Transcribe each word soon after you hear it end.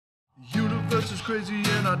just as crazy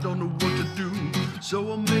and I don't know what to do.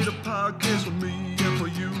 So I made a podcast for me and for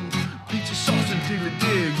you. Pizza sauce and diggly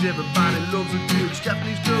digs, everybody loves the digs.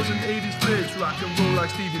 Japanese girls and 80s flicks, rock and roll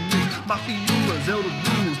like Stevie Nicks. Mafia humors, elder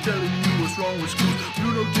rules, telling you what's wrong with school.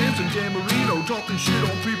 Bruno James and Dan Marino, talking shit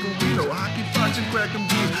on people we know. Hockey fights and cracking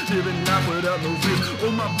beers, living life without no fear.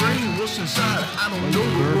 Oh, my brain, what's inside? I don't know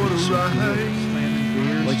what to write.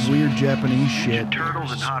 Like weird Japanese shit.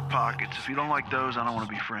 Turtles and Hot Pockets. If you don't like those, I don't want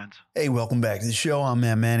to be friends. Hey, welcome back to the show. I'm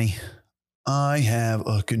Matt Manny. I have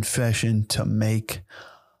a confession to make.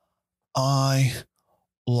 I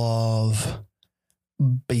love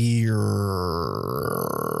beer.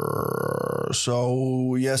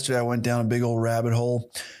 So yesterday I went down a big old rabbit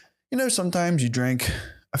hole. You know, sometimes you drink.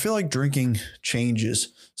 I feel like drinking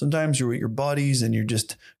changes. Sometimes you're with your buddies and you're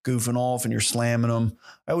just goofing off and you're slamming them.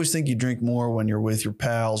 I always think you drink more when you're with your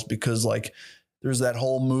pals because like there's that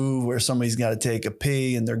whole move where somebody's got to take a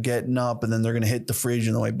pee and they're getting up and then they're going to hit the fridge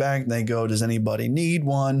on the way back and they go, does anybody need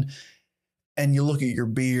one? And you look at your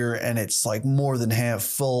beer and it's like more than half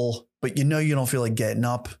full, but you know you don't feel like getting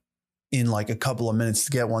up in like a couple of minutes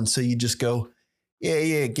to get one. So you just go,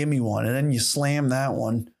 yeah, give me one. And then you slam that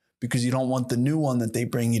one because you don't want the new one that they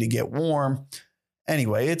bring you to get warm.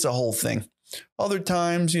 Anyway, it's a whole thing. Other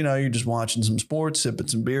times, you know, you're just watching some sports, sipping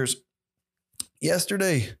some beers.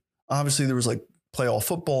 Yesterday, obviously there was like playoff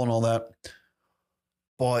football and all that,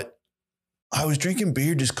 but I was drinking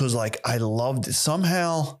beer just because like I loved it.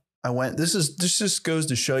 Somehow I went, this just goes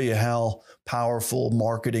to show you how powerful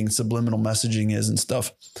marketing, subliminal messaging is and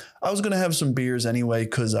stuff. I was going to have some beers anyway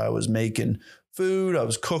because I was making food. I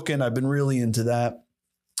was cooking. I've been really into that.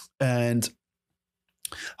 And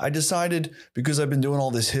I decided, because I've been doing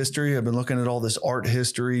all this history, I've been looking at all this art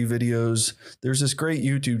history videos. There's this great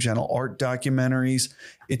YouTube channel, Art Documentaries.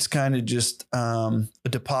 It's kind of just a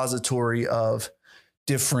depository of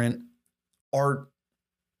different art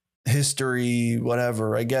history,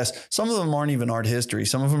 whatever, I guess. Some of them aren't even art history.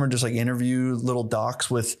 Some of them are just like interview little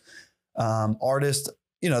docs with artists.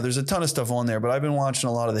 You know, there's a ton of stuff on there, but I've been watching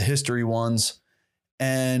a lot of the history ones.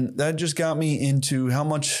 And that just got me into how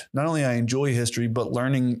much not only I enjoy history, but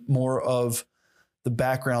learning more of the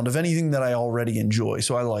background of anything that I already enjoy.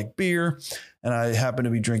 So I like beer and I happen to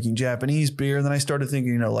be drinking Japanese beer. And then I started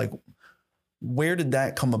thinking, you know, like, where did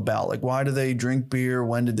that come about? Like, why do they drink beer?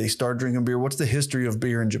 When did they start drinking beer? What's the history of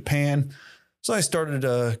beer in Japan? So I started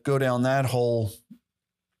to go down that whole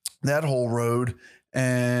road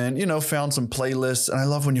and, you know, found some playlists. And I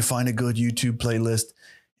love when you find a good YouTube playlist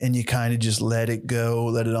and you kind of just let it go,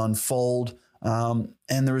 let it unfold. And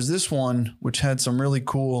there was this one which had some really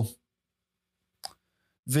cool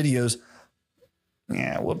videos.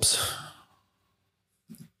 Yeah, whoops.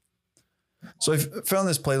 So I found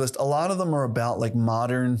this playlist. A lot of them are about like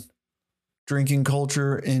modern drinking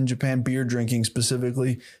culture in Japan, beer drinking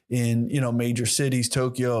specifically in, you know, major cities,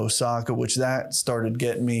 Tokyo, Osaka, which that started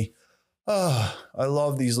getting me. I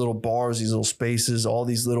love these little bars, these little spaces, all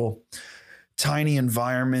these little tiny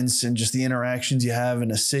environments and just the interactions you have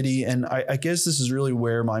in a city. And I guess this is really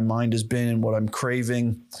where my mind has been and what I'm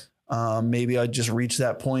craving. Maybe I just reached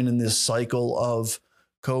that point in this cycle of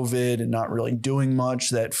COVID and not really doing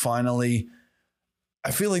much that finally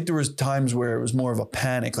I feel like there was times where it was more of a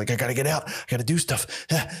panic. Like I got to get out. I got to do stuff.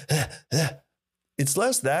 It's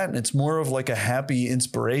less that. And it's more of like a happy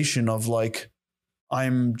inspiration of like,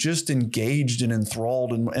 I'm just engaged and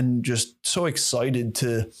enthralled and just so excited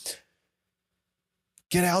to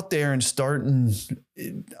get out there and start and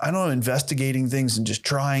I don't know, investigating things and just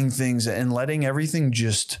trying things and letting everything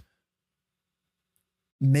just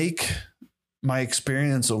make my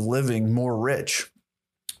experience of living more rich.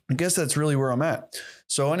 I guess that's really where I'm at.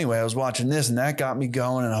 So anyway, I was watching this and that got me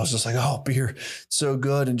going and I was just like, oh, beer, so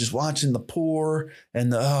good. And just watching the pour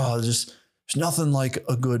and there's nothing like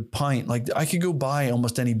a good pint. Like I could go buy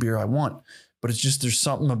almost any beer I want, but it's just, there's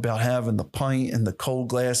something about having the pint and the cold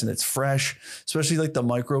glass and it's fresh, especially like the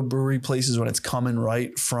microbrewery places when it's coming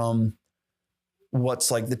right from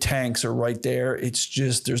what's like the tanks are right there. It's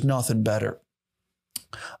just, there's nothing better.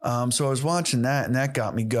 So I was watching that and that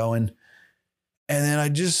got me going. And then I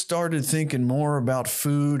just started thinking more about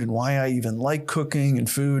food and why I even like cooking and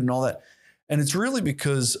food and all that. And it's really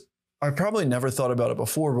because I probably never thought about it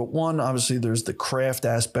before. But one, obviously, there's the craft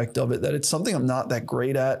aspect of it, that it's something I'm not that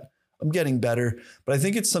great at. I'm getting better. But I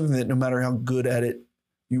think it's something that no matter how good at it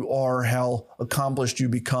you are, how accomplished you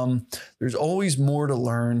become, there's always more to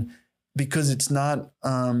learn because it's not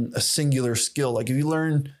a singular skill. Like if you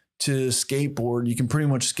learn to skateboard, you can pretty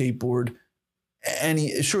much skateboard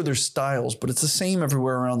sure there's styles, but it's the same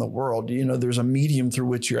everywhere around the world. You know, there's a medium through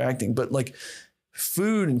which you're acting, but like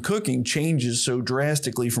food and cooking changes so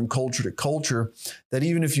drastically from culture to culture that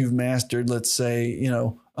even if you've mastered, let's say,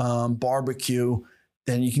 barbecue,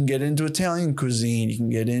 then you can get into Italian cuisine, you can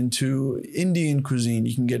get into Indian cuisine,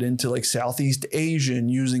 you can get into like Southeast Asian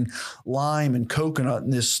using lime and coconut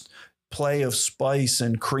and this play of spice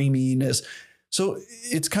and creaminess. So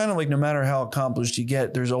it's kind of like no matter how accomplished you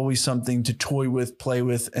get, there's always something to toy with, play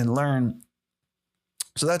with, and learn.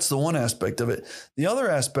 So that's the one aspect of it. The other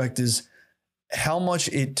aspect is how much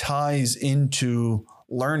it ties into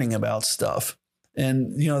learning about stuff.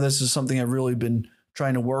 And, this is something I've really been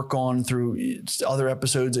trying to work on through other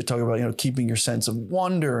episodes. I talk about, keeping your sense of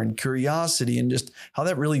wonder and curiosity and just how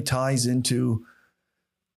that really ties into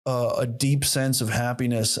a deep sense of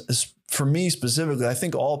happiness. For me specifically, I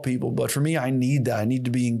think all people, but for me, I need that. I need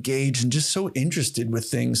to be engaged and just so interested with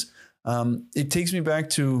things. It takes me back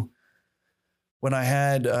to when I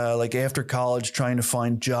had after college trying to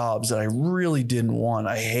find jobs that I really didn't want.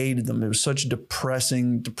 I hated them. It was such a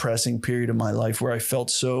depressing period of my life where I felt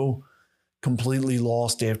so completely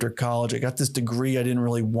lost after college. I got this degree I didn't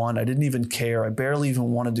really want. I didn't even care. I barely even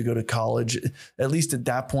wanted to go to college. At least at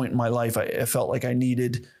that point in my life, I felt like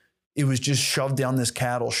it was just shoved down this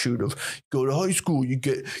cattle chute of go to high school, you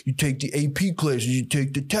take the AP classes, you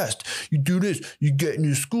take the test, you do this, you get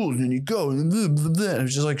into schools, and then you go, and blah, blah, blah. It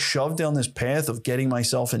was just like shoved down this path of getting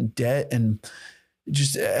myself in debt, and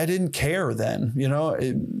I didn't care then,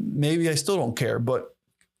 maybe I still don't care, but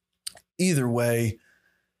either way,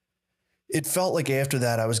 it felt like after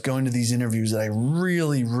that, I was going to these interviews that I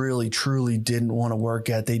really, really, truly didn't want to work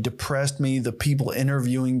at. They depressed me. The people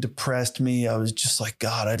interviewing depressed me. I was just like,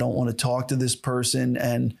 God, I don't want to talk to this person.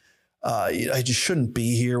 And I just shouldn't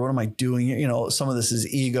be here. What am I doing here? Some of this is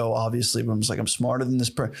ego, obviously, but I'm just like, I'm smarter than this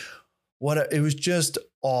person. It was just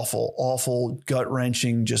awful, gut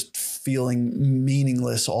wrenching, just feeling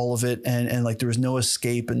meaningless, all of it. And like there was no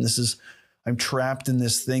escape. And I'm trapped in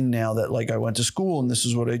this thing now that like I went to school and this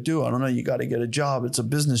is what I do. I don't know. You got to get a job. It's a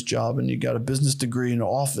business job and you got a business degree in an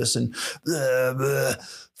office and blah, blah,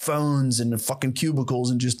 phones and fucking cubicles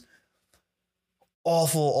and just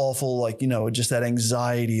awful, like, just that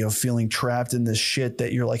anxiety of feeling trapped in this shit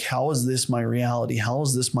that you're like, how is this my reality? How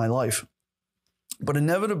is this my life? But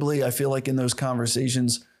inevitably, I feel like in those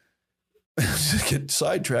conversations, just get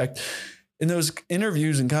sidetracked. In those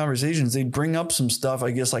interviews and conversations, they'd bring up some stuff, I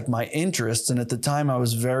guess, like my interests. And at the time, I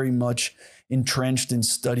was very much entrenched in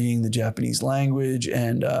studying the Japanese language.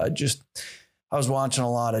 And I was watching a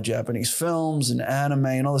lot of Japanese films and anime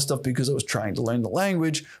and all this stuff because I was trying to learn the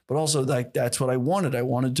language. But also, like, that's what I wanted. I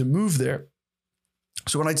wanted to move there.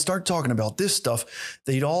 So when I'd start talking about this stuff,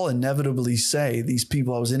 they'd all inevitably say, these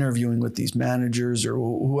people I was interviewing with, these managers or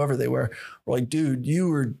whoever they were like, dude, you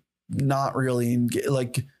were not really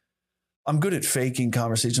like, I'm good at faking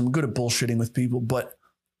conversations. I'm good at bullshitting with people, but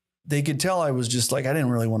they could tell I was just like, I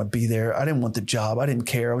didn't really want to be there. I didn't want the job. I didn't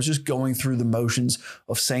care. I was just going through the motions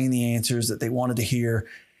of saying the answers that they wanted to hear.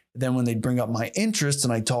 Then when they'd bring up my interests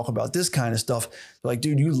and I talk about this kind of stuff, they're like,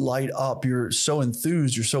 dude, you light up. You're so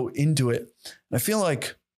enthused. You're so into it. And I feel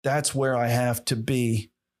like that's where I have to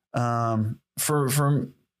be for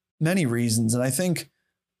many reasons. And I think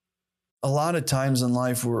a lot of times in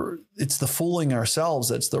life it's the fooling ourselves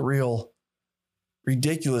that's the real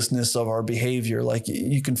ridiculousness of our behavior. Like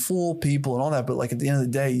you can fool people and all that, but like at the end of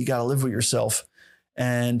the day, you got to live with yourself.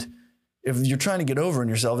 And if you're trying to get over on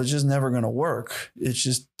yourself, it's just never going to work. It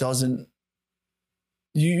just doesn't,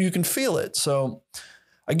 you can feel it. So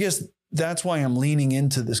I guess that's why I'm leaning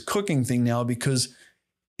into this cooking thing now, because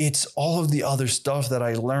it's all of the other stuff that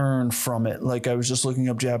I learned from it. Like I was just looking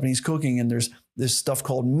up Japanese cooking and there's this stuff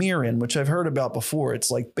called mirin, which I've heard about before.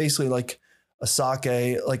 It's like basically like a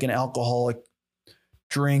sake, like an alcoholic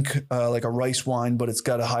drink, like a rice wine, but it's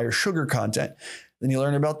got a higher sugar content. Then you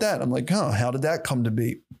learn about that. I'm like, how did that come to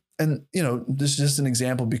be? And, this is just an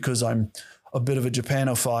example because I'm a bit of a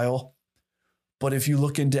Japanophile. But if you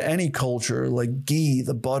look into any culture, like ghee,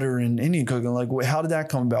 the butter in Indian cooking, like how did that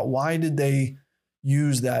come about? Why did they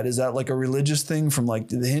use that? Is that like a religious thing from like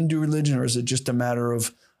the Hindu religion, or is it just a matter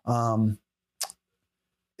of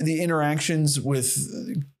the interactions with,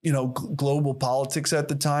 global politics at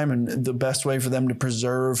the time, and the best way for them to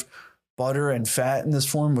preserve butter and fat in this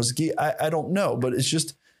form was ghee? I don't know, but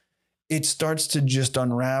it starts to just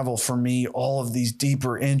unravel for me all of these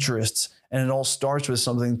deeper interests. And it all starts with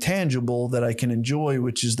something tangible that I can enjoy,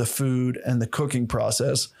 which is the food and the cooking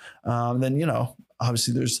process. Then,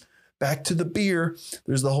 obviously there's back to the beer.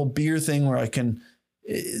 There's the whole beer thing where I can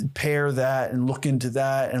pair that and look into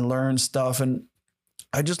that and learn stuff. And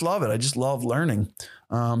I just love it. I just love learning.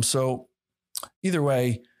 So either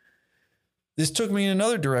way, this took me in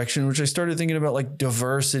another direction, which I started thinking about like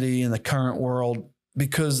diversity in the current world,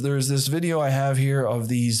 because there's this video I have here of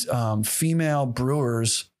these female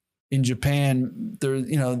brewers in Japan. They're,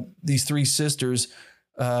 you know, these three sisters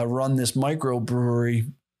run this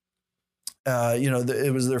microbrewery.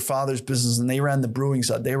 It was their father's business and they ran the brewing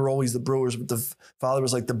side. They were always the brewers, but the father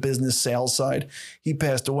was like the business sales side. He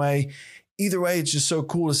passed away. Either way, it's just so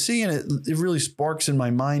cool to see. And it really sparks in my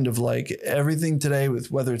mind of like everything today, with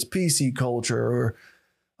whether it's PC culture or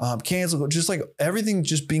cancel culture, just like everything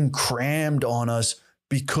just being crammed on us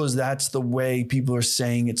because that's the way people are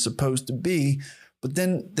saying it's supposed to be. But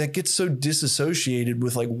then that gets so disassociated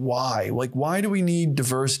with like, why do we need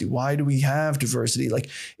diversity? Why do we have diversity? Like,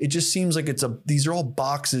 it just seems like these are all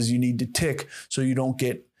boxes you need to tick so you don't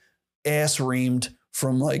get ass reamed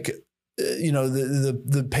from like,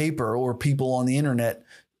 the paper or people on the internet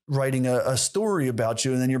writing a story about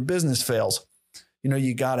you and then your business fails. You know,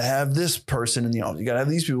 you got to have this person in the office. You got to have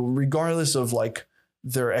these people, regardless of like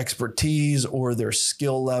their expertise or their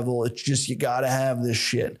skill level. It's just, you got to have this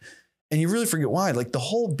shit. And you really forget why. Like, the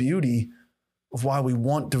whole beauty of why we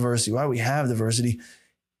want diversity, why we have diversity,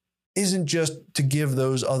 isn't just to give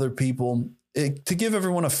those other people, to give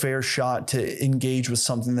everyone a fair shot to engage with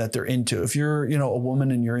something that they're into. If you're, a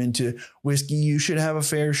woman and you're into whiskey, you should have a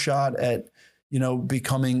fair shot at,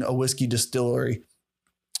 becoming a whiskey distillery.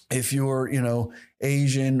 If you're,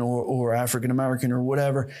 Asian or African-American or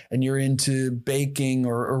whatever, and you're into baking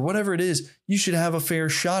or whatever it is, you should have a fair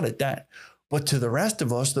shot at that. But to the rest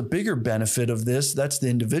of us, the bigger benefit of this, that's the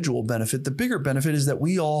individual benefit. The bigger benefit is that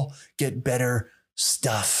we all get better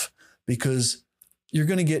stuff, because you're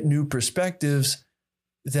going to get new perspectives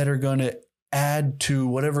that are going to add to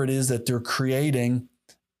whatever it is that they're creating.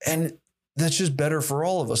 And that's just better for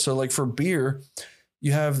all of us. So like for beer,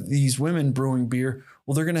 you have these women brewing beer.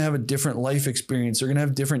 Well, they're going to have a different life experience. They're going to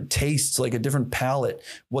have different tastes, like a different palate,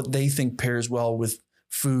 what they think pairs well with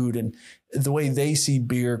food and the way they see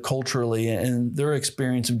beer culturally and their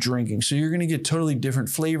experience of drinking. So you're going to get totally different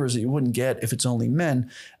flavors that you wouldn't get if it's only men.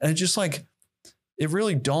 And it's just like, it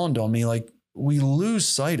really dawned on me, like, we lose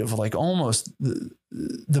sight of like almost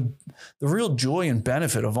the real joy and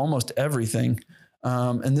benefit of almost everything.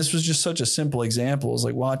 And this was just such a simple example. It's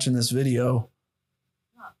like watching this video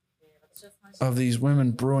of these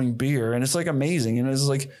women brewing beer. And it's like amazing. It's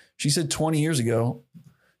like, she said 20 years ago,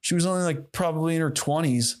 she was only like probably in her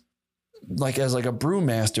 20s, like as like a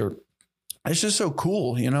brewmaster. It's just so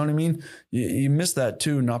cool. You know what I mean? You miss that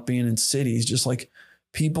too, not being in cities, just like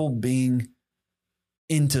people being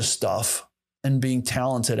into stuff and being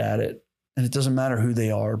talented at it. And it doesn't matter who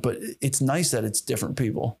they are, but it's nice that it's different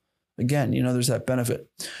people. Again, there's that benefit.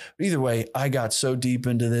 But either way, I got so deep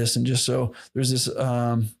into this, and just so there's this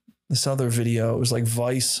other video. It was like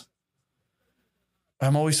Vice.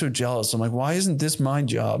 I'm always so jealous. I'm like, why isn't this my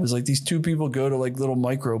job? It's like these two people go to like little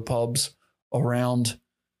micro pubs around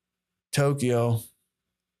Tokyo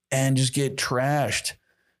and just get trashed.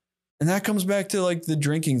 And that comes back to like the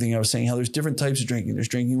drinking thing I was saying, how there's different types of drinking. There's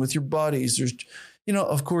drinking with your buddies. There's,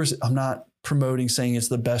 of course, I'm not promoting saying it's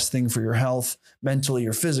the best thing for your health, mentally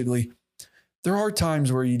or physically. There are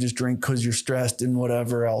times where you just drink because you're stressed and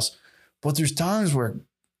whatever else. But there's times where,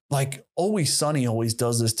 like, Always Sunny always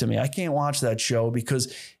does this to me. I can't watch that show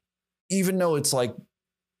because even though it's like,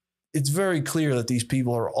 it's very clear that these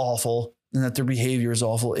people are awful and that their behavior is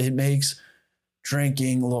awful, it makes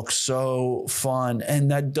drinking look so fun. And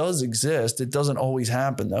that does exist. It doesn't always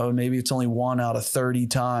happen though. Maybe it's only 1 out of 30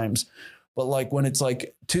 times. But like when it's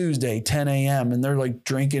like Tuesday, 10 a.m. and they're like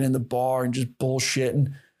drinking in the bar and just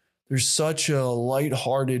bullshitting, there's such a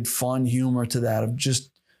lighthearted, fun humor to that of just,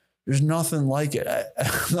 there's nothing like it.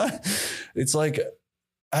 It's like,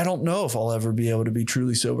 I don't know if I'll ever be able to be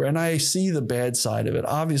truly sober. And I see the bad side of it.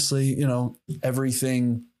 Obviously,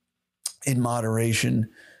 everything in moderation,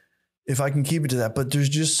 if I can keep it to that. But there's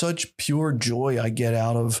just such pure joy I get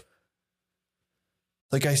out of,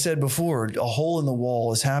 like I said before, a hole in the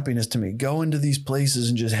wall is happiness to me. Going to these places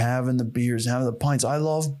and just having the beers, having the pints. I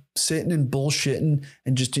love sitting and bullshitting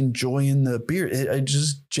and just enjoying the beer. It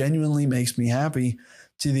just genuinely makes me happy,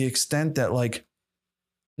 to the extent that like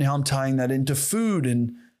now I'm tying that into food,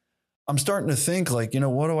 and I'm starting to think like,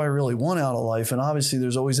 what do I really want out of life? And obviously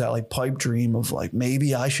there's always that like pipe dream of like,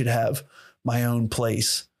 maybe I should have my own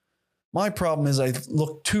place. My problem is I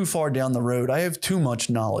look too far down the road. I have too much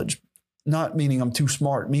knowledge, not meaning I'm too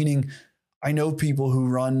smart, meaning I know people who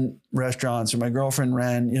run restaurants, or my girlfriend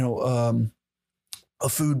ran, a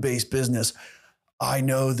food-based business. I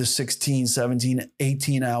know the 16, 17,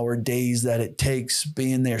 18-hour days that it takes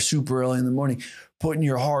being there super early in the morning, putting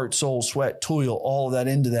your heart, soul, sweat, toil, all of that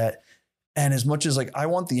into that. And as much as like I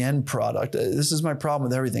want the end product, this is my problem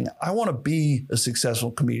with everything. I want to be a successful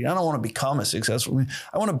comedian. I don't want to become a successful.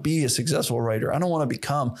 I want to be a successful writer. I don't want to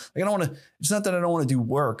become like I don't want to. It's not that I don't want to do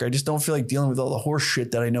work. I just don't feel like dealing with all the horse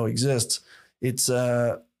shit that I know exists. It's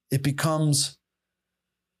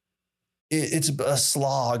it's a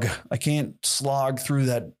slog. I can't slog through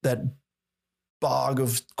that bog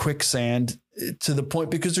of quicksand to the point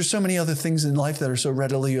because there's so many other things in life that are so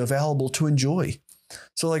readily available to enjoy.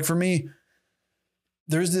 So like for me,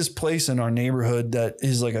 there's this place in our neighborhood that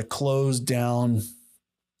is like a closed down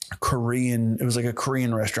Korean. It was like a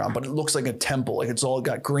Korean restaurant, but it looks like a temple. Like it's all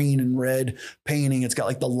got green and red painting. It's got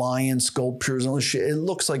like the lion sculptures and all this shit. It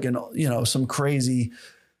looks like some crazy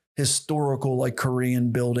historical like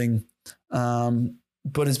Korean building.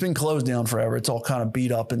 But it's been closed down forever. It's all kind of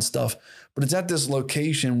beat up and stuff, but it's at this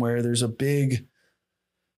location where there's a big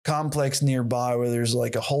complex nearby where there's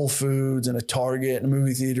like a Whole Foods and a Target and a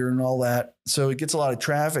movie theater and all that. So it gets a lot of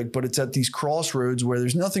traffic, but it's at these crossroads where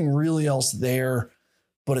there's nothing really else there,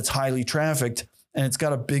 but it's highly trafficked and it's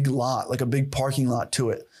got a big lot, like a big parking lot to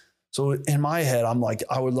it. So in my head, I'm like,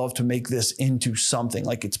 I would love to make this into something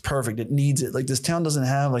like it's perfect. It needs it. Like this town doesn't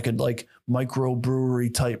have like a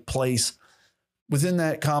microbrewery type place. Within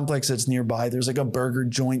that complex that's nearby, there's like a burger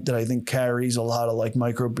joint that I think carries a lot of like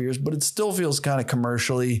micro beers, but it still feels kind of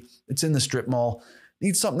commercially. It's in the strip mall.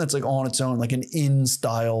 Needs something that's like on its own, like an inn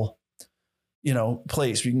style,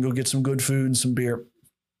 place. You can go get some good food and some beer.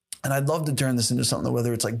 And I'd love to turn this into something,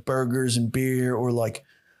 whether it's like burgers and beer or like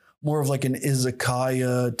more of like an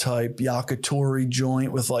izakaya type yakitori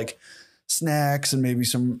joint with like snacks and maybe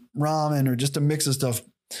some ramen or just a mix of stuff,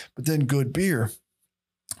 but then good beer.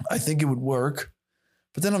 I think it would work.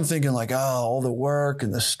 But then I'm thinking like, all the work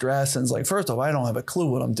and the stress. And it's like, first off, I don't have a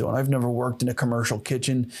clue what I'm doing. I've never worked in a commercial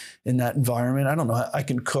kitchen in that environment. I don't know. I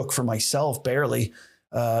can cook for myself barely.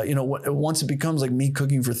 Once it becomes like me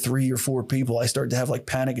cooking for 3 or 4 people, I start to have like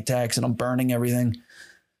panic attacks and I'm burning everything.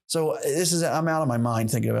 So I'm out of my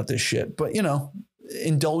mind thinking about this shit, but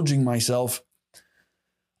indulging myself.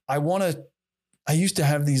 I used to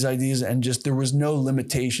have these ideas and just, there was no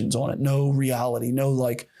limitations on it. No reality, no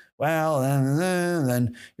like, well,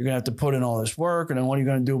 then you're going to have to put in all this work. And then what are you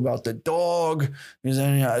going to do about the dog? Because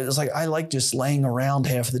then it's like, I like just laying around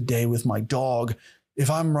half the day with my dog.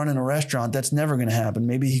 If I'm running a restaurant, that's never going to happen.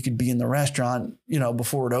 Maybe he could be in the restaurant,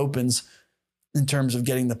 before it opens in terms of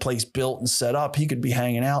getting the place built and set up. He could be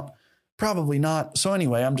hanging out. Probably not. So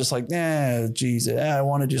anyway, I'm just like, I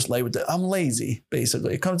want to just lay with it. I'm lazy,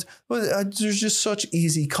 basically. There's just such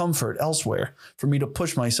easy comfort elsewhere for me to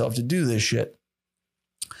push myself to do this shit.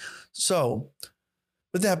 So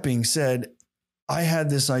with that being said, I had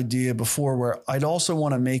this idea before where I'd also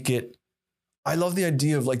want to make it. I love the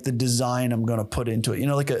idea of like the design I'm going to put into it.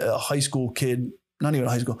 Like a high school kid, not even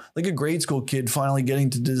high school, like a grade school kid finally getting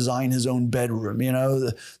to design his own bedroom,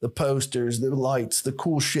 the posters, the lights, the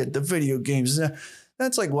cool shit, the video games.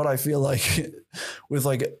 That's like what I feel like with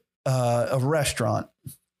like a restaurant.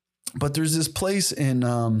 But there's this place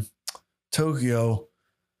in Tokyo.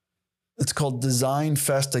 It's called Design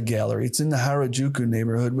Festa Gallery. It's in the Harajuku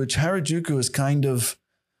neighborhood, which Harajuku is kind of,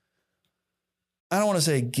 I don't want to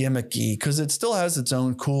say gimmicky because it still has its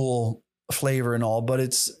own cool flavor and all, but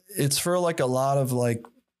it's for like a lot of like,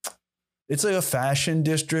 it's like a fashion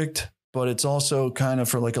district, but it's also kind of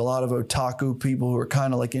for like a lot of otaku people who are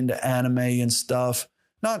kind of like into anime and stuff.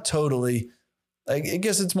 Not totally. I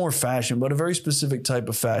guess it's more fashion, but a very specific type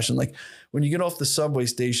of fashion. Like when you get off the subway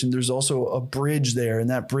station, there's also a bridge there. And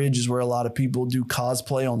that bridge is where a lot of people do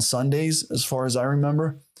cosplay on Sundays, as far as I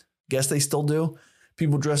remember. Guess they still do.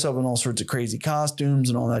 People dress up in all sorts of crazy costumes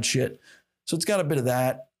and all that shit. So it's got a bit of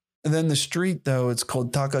that. And then the street, though, it's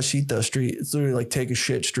called Takashita Street. It's literally like take a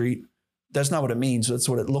shit street. That's not what it means. That's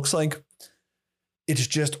what it looks like. It's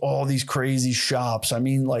just all these crazy shops. I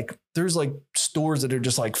mean, like there's like stores that are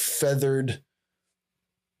just like feathered,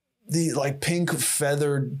 the like pink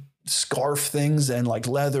feathered scarf things and like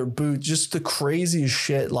leather boots, just the craziest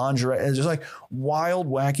shit, lingerie, and just like wild,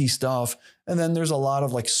 wacky stuff. And then there's a lot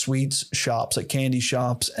of like sweets shops, like candy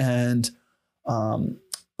shops and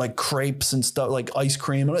like crepes and stuff, like ice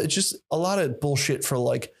cream. It's just a lot of bullshit for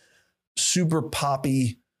like super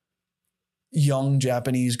poppy young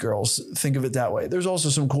Japanese girls. Think of it that way. There's also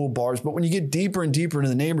some cool bars, but when you get deeper and deeper into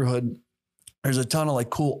the neighborhood, there's a ton of like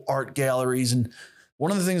cool art galleries. And one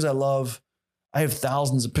of the things I love, I have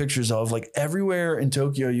thousands of pictures of, like everywhere in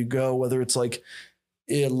Tokyo you go, whether it's like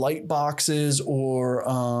light boxes or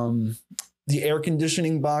the air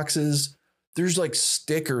conditioning boxes, there's like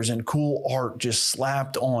stickers and cool art just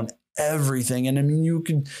slapped on everything. And I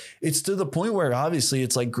mean, it's to the point where obviously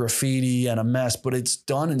it's like graffiti and a mess, but it's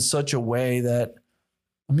done in such a way that,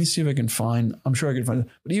 let me see if I can find, I'm sure I can find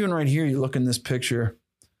it. But even right here, you look in this picture,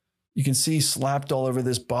 you can see slapped all over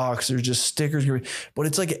this box. There's just stickers, but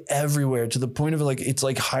it's like everywhere to the point of like, it's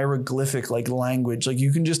like hieroglyphic, like language. Like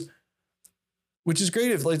you can just, which is great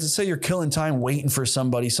if, like, let's say you're killing time waiting for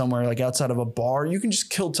somebody somewhere, like outside of a bar, you can just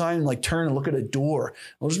kill time and like turn and look at a door.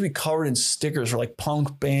 It'll just be covered in stickers for like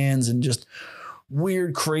punk bands and just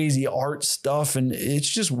weird, crazy art stuff. And it's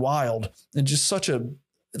just wild. And just such a,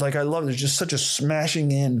 like, I love, there's just such a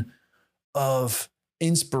smashing in of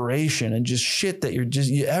inspiration and just shit that you're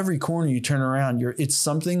just, every corner you turn around, it's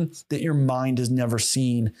something that your mind has never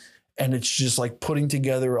seen. And it's just like putting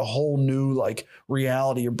together a whole new like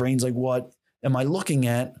reality. Your brain's like, what am I looking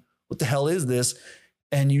at? What the hell is this?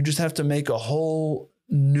 And you just have to make a whole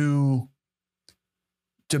new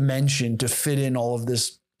dimension to fit in all of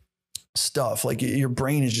this stuff. Like your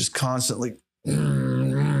brain is just constantly, it's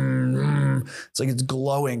like it's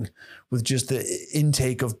glowing with just the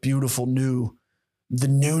intake of beautiful the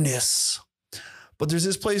newness. But there's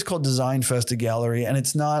this place called Design Festa Gallery, and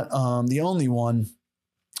it's not the only one.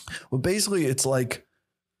 Well, basically it's like,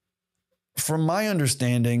 from my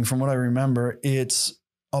understanding, from what I remember, it's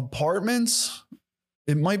apartments.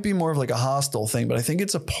 It might be more of like a hostel thing, but I think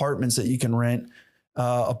it's apartments that you can rent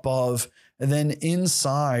above. And then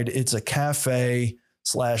inside it's a cafe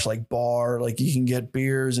 / like bar. Like you can get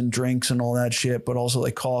beers and drinks and all that shit, but also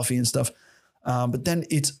like coffee and stuff. But then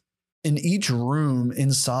it's in each room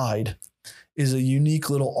inside is a unique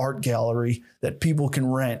little art gallery that people can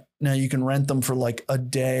rent. Now you can rent them for like a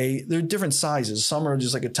day. They're different sizes. Some are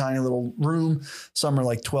just like a tiny little room. Some are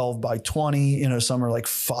like 12 by 20, some are like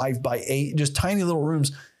 5 by 8, just tiny little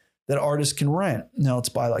rooms that artists can rent. Now it's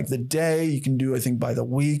by like the day. You can do, I think, by the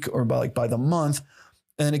week or by the month.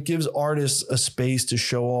 And it gives artists a space to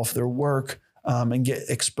show off their work and get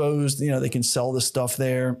exposed. They can sell the stuff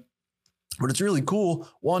there. But it's really cool,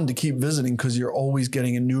 one, to keep visiting because you're always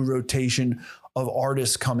getting a new rotation of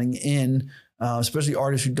artists coming in, especially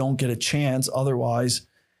artists who don't get a chance otherwise.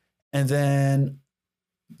 And then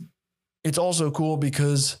it's also cool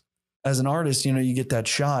because as an artist, you get that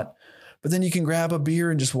shot, but then you can grab a beer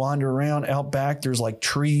and just wander around out back. There's like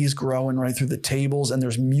trees growing right through the tables and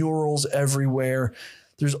there's murals everywhere.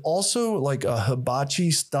 There's also like a hibachi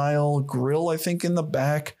style grill, I think, in the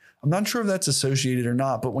back. I'm not sure if that's associated or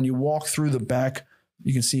not, but when you walk through the back,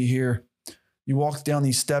 you can see here, you walk down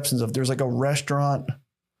these steps and stuff. There's like a restaurant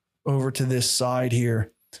over to this side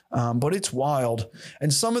here, but it's wild.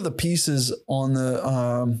 And some of the pieces on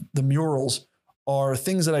the murals are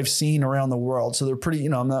things that I've seen around the world. So they're pretty,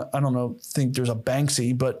 think there's a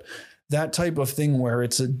Banksy, but that type of thing where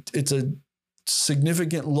it's a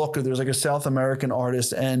significant look, or there's like a South American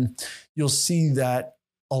artist, and you'll see that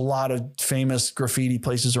a lot of famous graffiti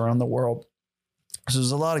places around the world. So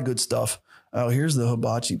there's a lot of good stuff. Oh, here's the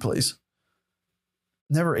hibachi place.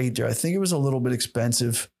 Never ate there. I think it was a little bit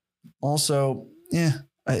expensive. Also,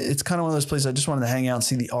 it's kind of one of those places I just wanted to hang out and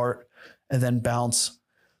see the art and then bounce.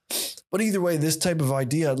 But either way, this type of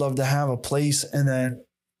idea, I'd love to have a place, and then,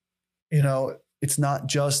 it's not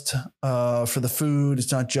just for the food.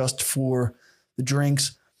 It's not just for the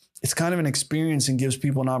drinks. It's kind of an experience and gives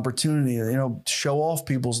people an opportunity to, show off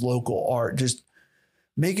people's local art. Just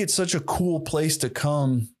make it such a cool place to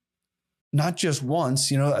come, not just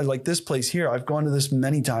once. Like this place here, I've gone to this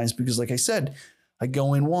many times because, like I said, I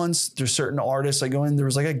go in once. There's certain artists I go in. There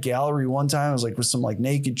was like a gallery one time. I was like with some like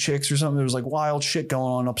naked chicks or something. There was like wild shit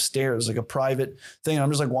going on upstairs, like a private thing.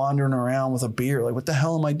 I'm just like wandering around with a beer. Like, what the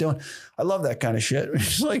hell am I doing? I love that kind of shit.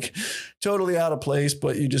 It's like totally out of place,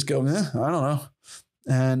 but you just go, I don't know.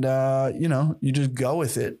 And, you just go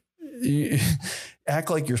with it. You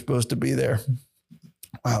act like you're supposed to be there.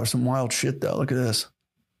 Wow, there's some wild shit though. Look at this.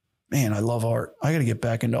 Man, I love art. I got to get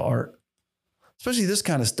back into art. Especially this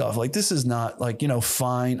kind of stuff. Like, this is not like,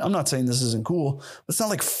 fine. I'm not saying this isn't cool, but it's not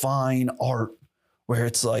like fine art where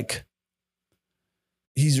it's like,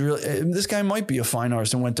 this guy might be a fine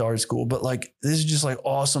artist and went to art school, but like, this is just like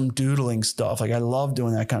awesome doodling stuff. Like, I love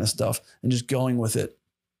doing that kind of stuff and just going with it.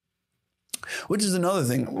 Which is another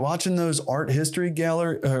thing, watching those art history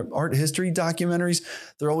documentaries,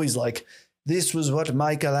 they're always like, this was what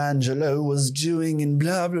Michelangelo was doing and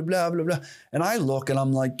blah, blah, blah, blah, blah. And I look and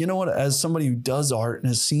I'm like, you know what, as somebody who does art and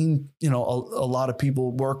has seen, a lot of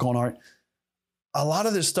people work on art, a lot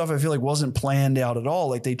of this stuff I feel like wasn't planned out at all.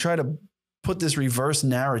 Like, they try to put this reverse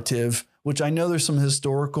narrative, which I know there's some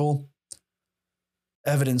historical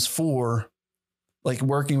evidence for, like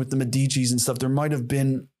working with the Medicis and stuff. There might have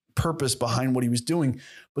been purpose behind what he was doing.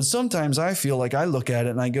 But sometimes I feel like I look at it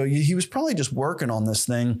and I go, he was probably just working on this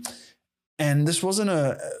thing. And this wasn't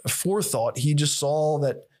a forethought. He just saw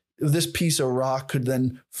that this piece of rock could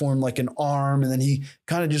then form like an arm. And then he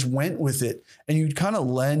kind of just went with it. And you kind of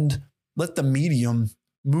let the medium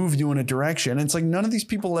move you in a direction. And it's like, none of these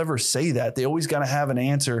people ever say that. They always got to have an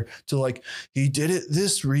answer to like, he did it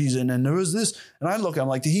this reason. And there was this. And I'm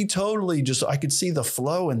like, he totally just, I could see the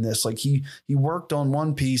flow in this. Like he worked on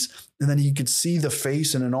one piece and then he could see the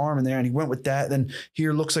face and an arm in there. And he went with that. Then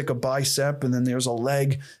here looks like a bicep. And then there's a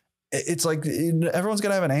leg. It's like, everyone's got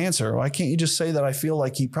to have an answer. Why can't you just say that? I feel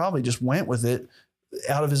like he probably just went with it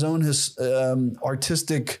out of his own,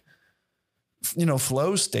 artistic,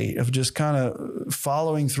 flow state of just kind of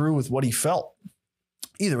following through with what he felt.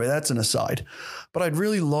 Either way, that's an aside. But I'd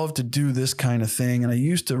really love to do this kind of thing. And I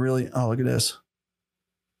used to really, oh, look at this.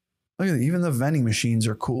 Look at it. Even the vending machines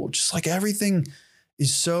are cool. Just like everything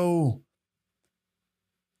is so,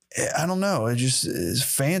 I don't know. It just is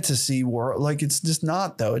fantasy world. Like it's just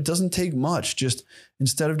not though. It doesn't take much. Just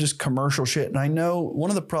instead of just commercial shit. And I know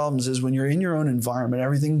one of the problems is when you're in your own environment,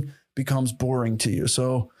 everything becomes boring to you.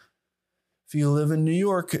 So if you live in New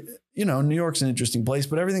York, New York's an interesting place,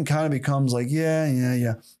 but everything kind of becomes like,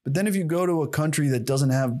 yeah. But then if you go to a country that doesn't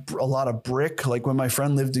have a lot of brick, like when my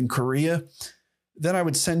friend lived in Korea, then I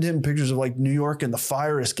would send him pictures of like New York and the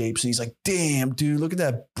fire escapes. And he's like, damn, dude, look at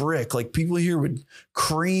that brick. Like people here would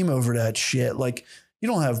cream over that shit. Like you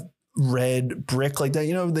don't have red brick like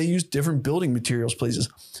that. They use different building materials places.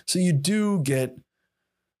 So you do get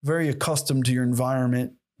very accustomed to your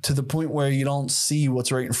environment to the point where you don't see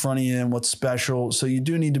what's right in front of you and what's special. So you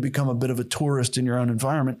do need to become a bit of a tourist in your own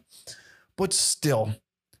environment. But still,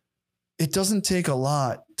 it doesn't take a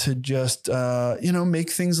lot to just, make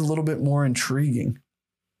things a little bit more intriguing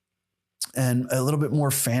and a little bit more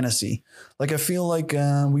fantasy. Like I feel like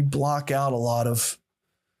we block out a lot of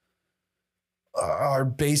our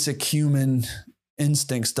basic human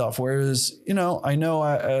instinct stuff. Whereas, I know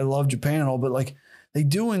I love Japan and all, but like they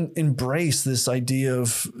do embrace this idea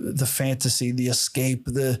of the fantasy, the escape,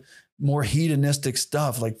 the more hedonistic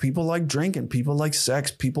stuff. Like people like drinking, people like sex,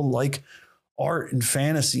 people like art and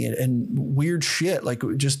fantasy and weird shit. Like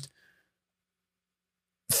just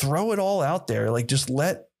throw it all out there. Like just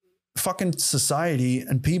let fucking society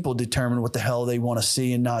and people determine what the hell they want to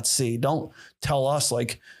see and not see. Don't tell us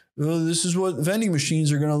like, oh, this is what vending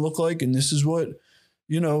machines are going to look like. And this is what,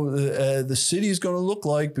 the city is going to look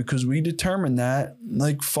like because we determine that.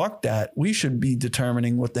 Like, fuck that. We should be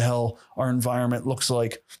determining what the hell our environment looks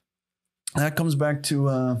like. And that comes back to,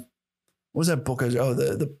 what was that book?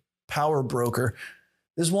 The Power Broker.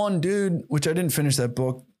 There's one dude, which I didn't finish that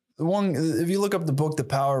book. If you look up the book, The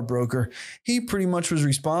Power Broker, he pretty much was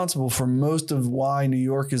responsible for most of why New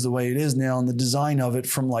York is the way it is now and the design of it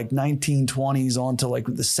from like 1920s on to like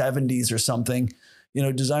the 70s or something.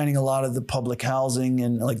 Designing a lot of the public housing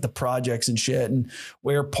and like the projects and shit and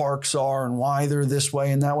where parks are and why they're this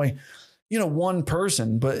way and that way. One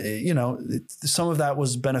person, but some of that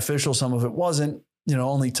was beneficial. Some of it wasn't,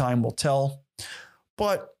 only time will tell.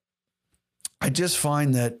 But I just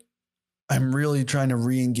find that I'm really trying to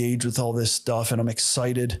re-engage with all this stuff and I'm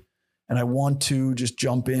excited and I want to just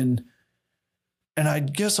jump in. And I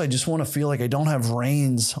guess I just want to feel like I don't have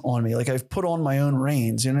reins on me. Like I've put on my own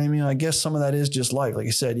reins. You know what I mean? I guess some of that is just life. Like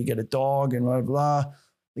I said, you get a dog and blah, blah, blah.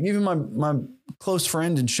 Like even my close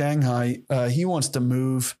friend in Shanghai, he wants to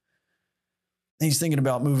move. He's thinking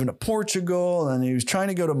about moving to Portugal and he was trying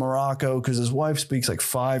to go to Morocco because his wife speaks like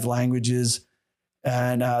 5 languages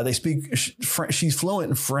and she's fluent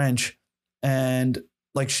in French. And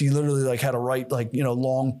like she literally like had to write like,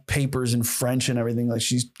 long papers in French and everything. Like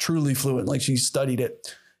she's truly fluent, like she studied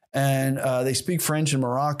it. And they speak French in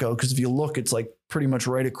Morocco because if you look, it's like pretty much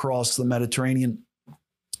right across the Mediterranean.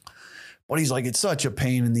 But he's like, it's such a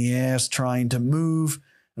pain in the ass trying to move.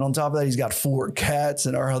 And on top of that, he's got 4 cats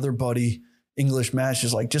and our other buddy, English Mash,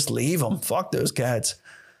 is like, just leave them. Fuck those cats.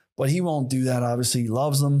 But he won't do that. Obviously, he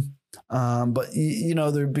loves them. But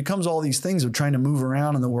there becomes all these things of trying to move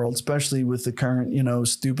around in the world, especially with the current,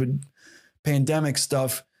 stupid pandemic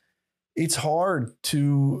stuff. It's hard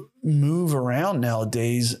to move around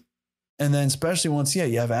nowadays. And then especially once,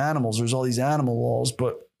 you have animals, there's all these animal laws,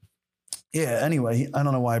 but anyway, I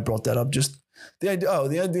don't know why I brought that up. Just the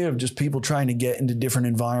idea of just people trying to get into different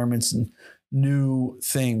environments and new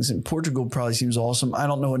things. And Portugal probably seems awesome. I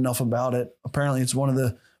don't know enough about it. Apparently it's one of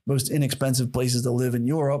the most inexpensive places to live in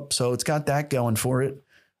Europe. So it's got that going for it.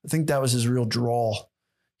 I think that was his real draw.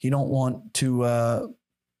 He don't want to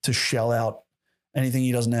shell out anything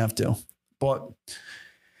he doesn't have to. But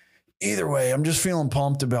either way, I'm just feeling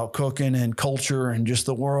pumped about cooking and culture and just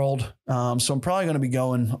the world. So I'm probably going to be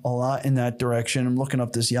going a lot in that direction. I'm looking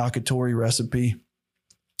up this yakitori recipe.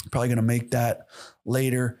 Probably going to make that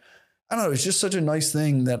later. I don't know. It's just such a nice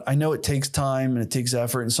thing that I know it takes time and it takes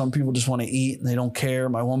effort. And some people just want to eat and they don't care.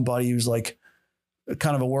 My one buddy who's like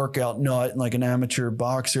kind of a workout nut and like an amateur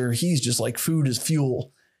boxer, he's just like food is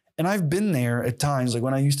fuel. And I've been there at times, like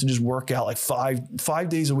when I used to just work out like five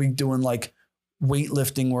days a week doing like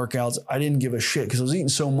weightlifting workouts. I didn't give a shit because I was eating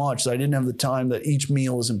so much that I didn't have the time that each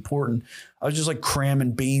meal is important. I was just like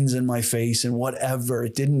cramming beans in my face and whatever.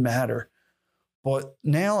 It didn't matter. But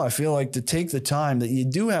now I feel like to take the time that you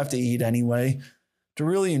do have to eat anyway, to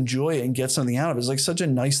really enjoy it and get something out of it is like such a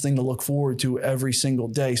nice thing to look forward to every single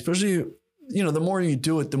day, especially, you know, the more you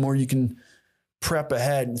do it, the more you can prep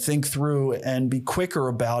ahead and think through and be quicker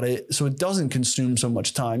about it. So it doesn't consume so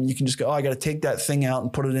much time. You can just go, oh, I got to take that thing out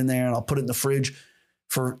and put it in there and I'll put it in the fridge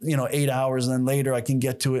for, 8 hours. And then later I can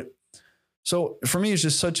get to it. So for me, it's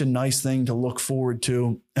just such a nice thing to look forward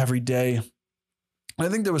to every day. I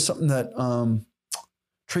think there was something that,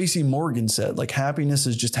 Tracy Morgan said, like happiness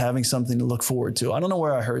is just having something to look forward to. I don't know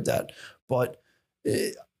where I heard that, but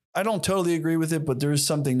I don't totally agree with it, but there is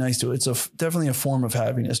something nice to it. It's definitely a form of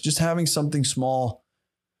happiness, just having something small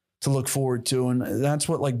to look forward to. And that's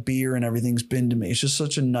what like beer and everything's been to me. It's just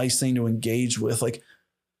such a nice thing to engage with. Like,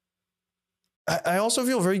 I also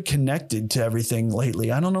feel very connected to everything lately.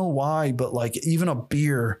 I don't know why, but like even a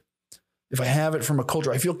beer, if I have it from a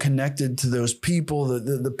culture, I feel connected to those people,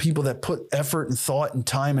 the people that put effort and thought and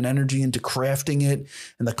time and energy into crafting it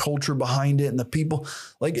and the culture behind it and the people.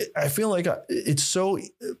 Like, I feel like it's so,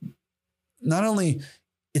 not only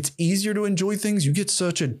it's easier to enjoy things, you get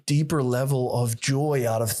such a deeper level of joy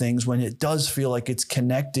out of things when it does feel like it's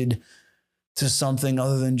connected to something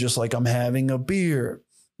other than just like I'm having a beer.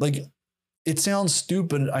 Like, it sounds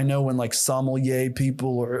stupid, I know, when like sommelier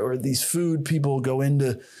people or these food people go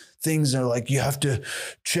into things that are like, you have to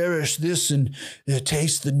cherish this and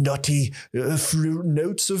taste the nutty fruit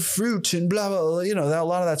notes of fruit and blah, blah, blah. A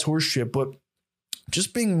lot of that's horse shit, but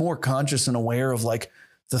just being more conscious and aware of like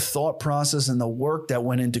the thought process and the work that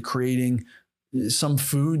went into creating some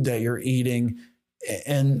food that you're eating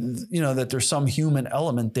and, that there's some human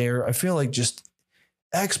element there, I feel like just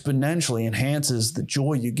exponentially enhances the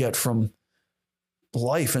joy you get from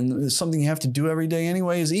life. And something you have to do every day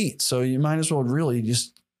anyway is eat. So you might as well really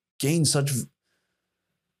just gain so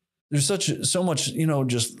much,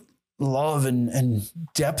 just love and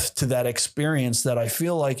depth to that experience that I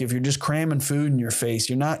feel like if you're just cramming food in your face,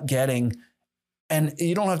 you're not getting, and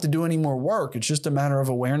you don't have to do any more work. It's just a matter of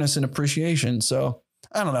awareness and appreciation. So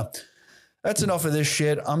I don't know. That's enough of this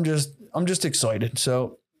shit. I'm just excited.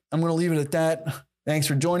 So I'm going to leave it at that. Thanks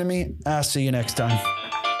for joining me. I'll see you next time.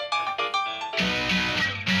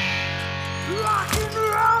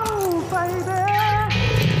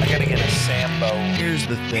 Here's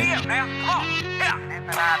the thing. Yeah, man, come on.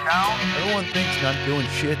 Yeah. Everyone thinks not doing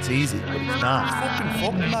shit's easy, but it's not.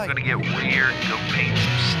 I'm gonna get weird and go paint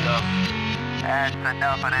some stuff. That's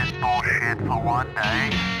enough of this bullshit for one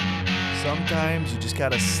day. Sometimes you just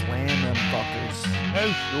gotta slam them fuckers.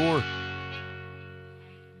 Oh, sure.